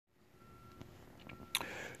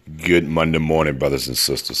Good Monday morning, brothers and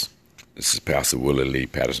sisters. This is Pastor Willie Lee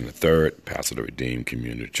Patterson III, pastor of the Redeemed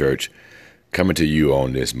Community Church, coming to you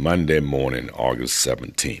on this Monday morning, August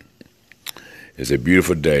 17th. It's a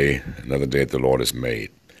beautiful day, another day that the Lord has made.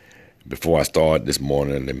 Before I start this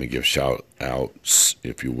morning, let me give shout outs,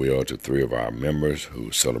 if you will, to three of our members who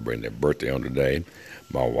are celebrating their birthday on today.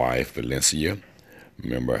 My wife, Valencia,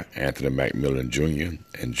 member Anthony McMillan Jr.,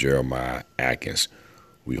 and Jeremiah Atkins.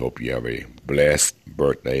 We hope you have a blessed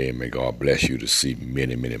birthday, and may God bless you to see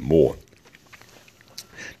many, many more.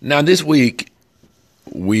 Now, this week,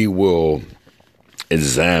 we will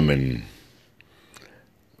examine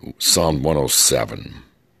Psalm 107,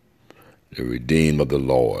 the redeemed of the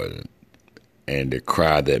Lord, and the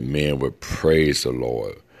cry that men would praise the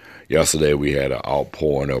Lord. Yesterday, we had an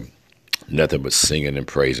outpouring of nothing but singing and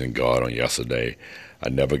praising God on yesterday. I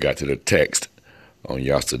never got to the text on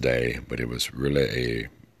yesterday, but it was really a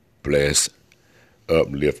blessed,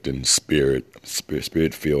 uplifting,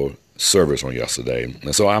 spirit-filled service on yesterday.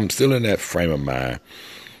 And so I'm still in that frame of mind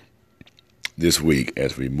this week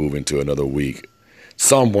as we move into another week.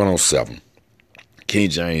 Psalm 107, King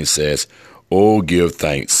James says, "Oh, give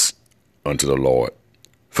thanks unto the Lord,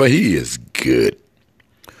 for he is good,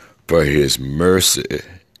 for his mercy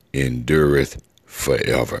endureth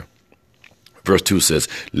forever." Verse 2 says,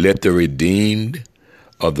 "Let the redeemed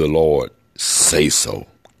of the Lord say so,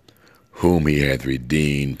 whom he hath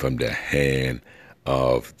redeemed from the hand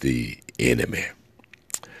of the enemy."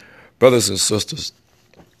 Brothers and sisters,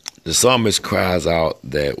 the psalmist cries out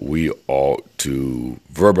that we ought to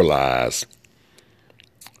verbalize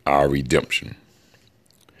our redemption.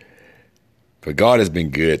 For God has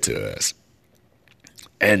been good to us.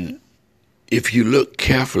 And if you look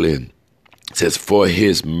carefully, it says, "For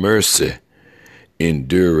his mercy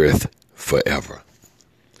endureth forever."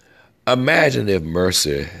 Imagine if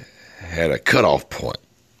mercy had a cutoff point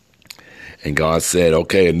and God said,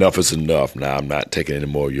 "Okay, enough is enough. Now I'm not taking any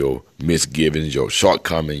more of your misgivings, your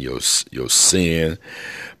shortcoming, your sin."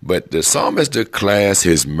 But the psalmist declares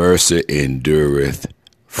his mercy endureth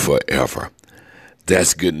forever.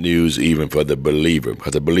 That's good news even for the believer,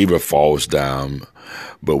 because the believer falls down,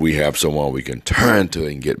 but we have someone we can turn to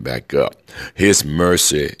and get back up. His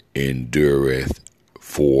mercy endureth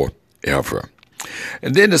forever.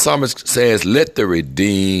 And then the psalmist says, "Let the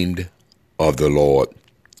redeemed of the Lord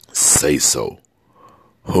say so,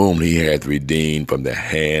 whom he hath redeemed from the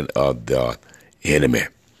hand of the enemy."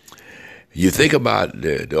 You think about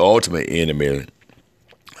the ultimate enemy,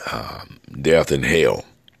 death and hell.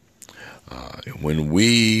 When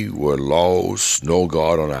we were lost, no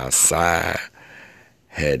God on our side,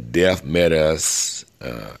 had death met us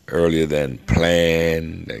earlier than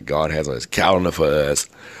planned, that God has on his calendar for us,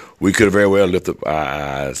 we could have very well lifted up our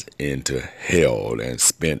eyes into hell and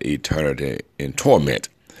spent eternity in torment.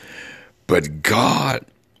 But God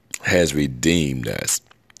has redeemed us,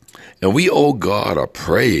 and we owe God a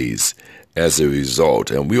praise as a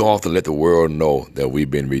result. And we ought to let the world know that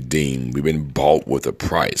we've been redeemed. We've been bought with a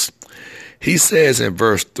price. He says in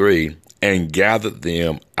verse 3, "And gathered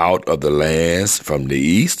them out of the lands from the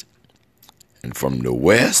east and from the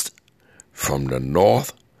west, from the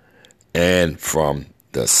north and from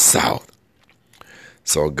the south."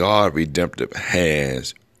 So God's redemptive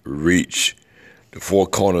hands reach the four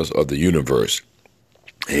corners of the universe.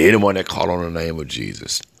 And anyone that call on the name of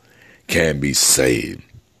Jesus can be saved.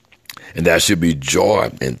 And there should be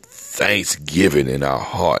joy and thanksgiving in our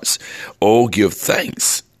hearts. Oh, give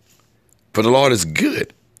thanks, for the Lord is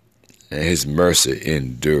good, and his mercy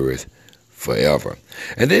endureth forever.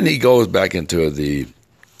 And then he goes back into the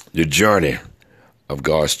journey of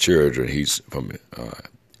God's children. He's from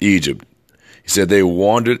Egypt. He said they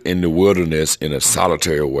wandered in the wilderness in a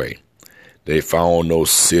solitary way. They found no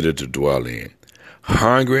city to dwell in.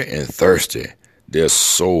 Hungry and thirsty, their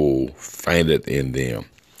soul fainted in them.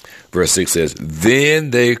 Verse 6 says,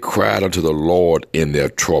 "Then they cried unto the Lord in their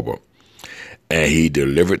trouble, and he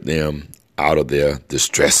delivered them out of their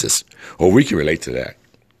distresses." Well, we can relate to that.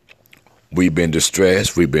 We've been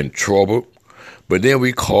distressed, we've been troubled, but then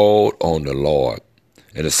we called on the Lord.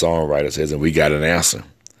 And the songwriter says, and we got an answer.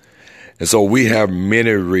 And so we have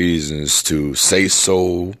many reasons to say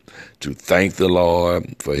so, to thank the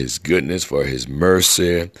Lord for his goodness, for his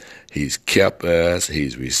mercy. He's kept us.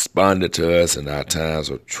 He's responded to us in our times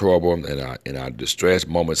of trouble and in our distress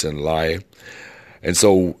moments in life. And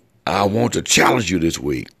so I want to challenge you this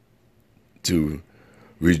week to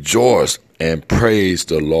rejoice and praise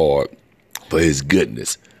the Lord for his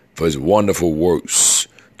goodness, for his wonderful works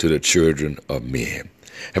to the children of men.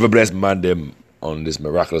 Have a blessed Monday on this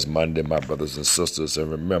miraculous Monday, my brothers and sisters,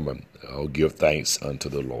 and remember, give thanks unto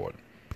the Lord.